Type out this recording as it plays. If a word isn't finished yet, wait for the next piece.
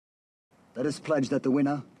Let us pledge that the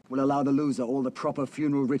winner will allow the loser all the proper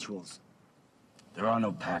funeral rituals. There are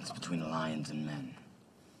no pacts between lions and men.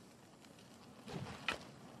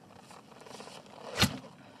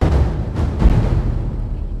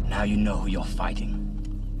 Now you know who you're fighting.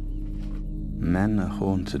 Men are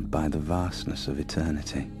haunted by the vastness of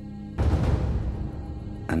eternity.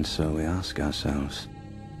 And so we ask ourselves,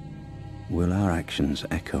 will our actions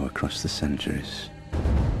echo across the centuries?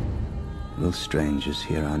 Will strangers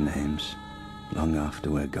hear our names long after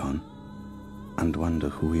we're gone and wonder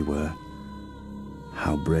who we were,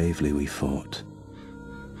 how bravely we fought,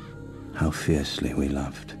 how fiercely we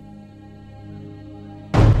loved?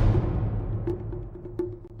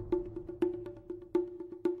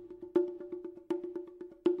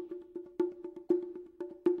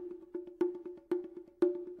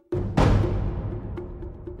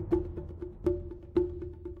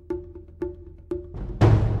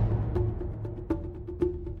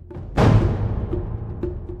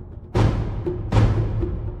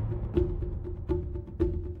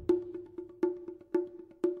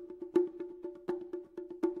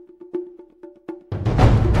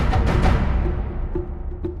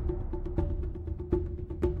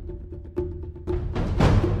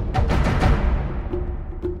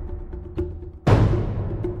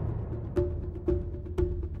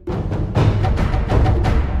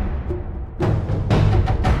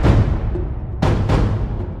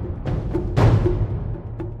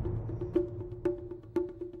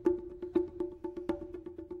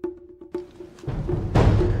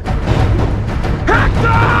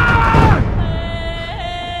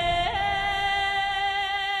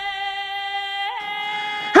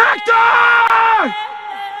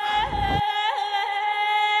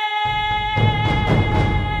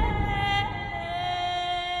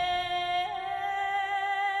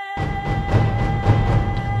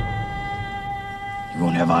 You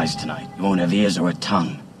won't have eyes tonight. You won't have ears or a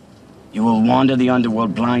tongue. You will wander the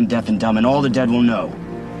underworld blind, deaf, and dumb, and all the dead will know.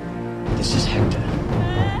 This is Hector,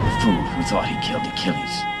 the fool who thought he killed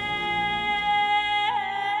Achilles.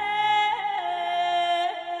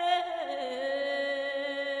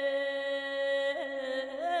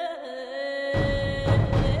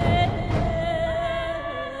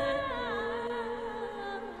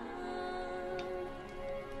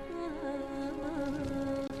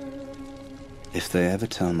 If they ever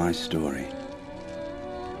tell my story,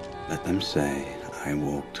 let them say I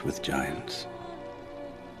walked with giants.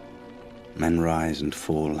 Men rise and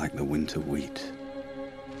fall like the winter wheat,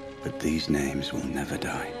 but these names will never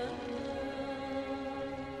die.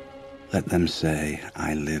 Let them say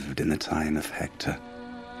I lived in the time of Hector,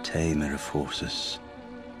 tamer of horses.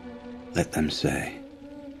 Let them say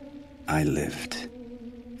I lived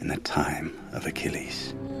in the time of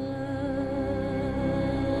Achilles.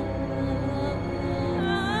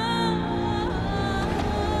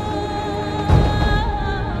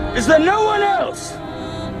 Is there no one else?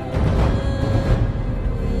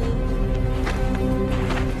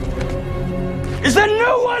 Is there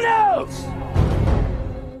no one else?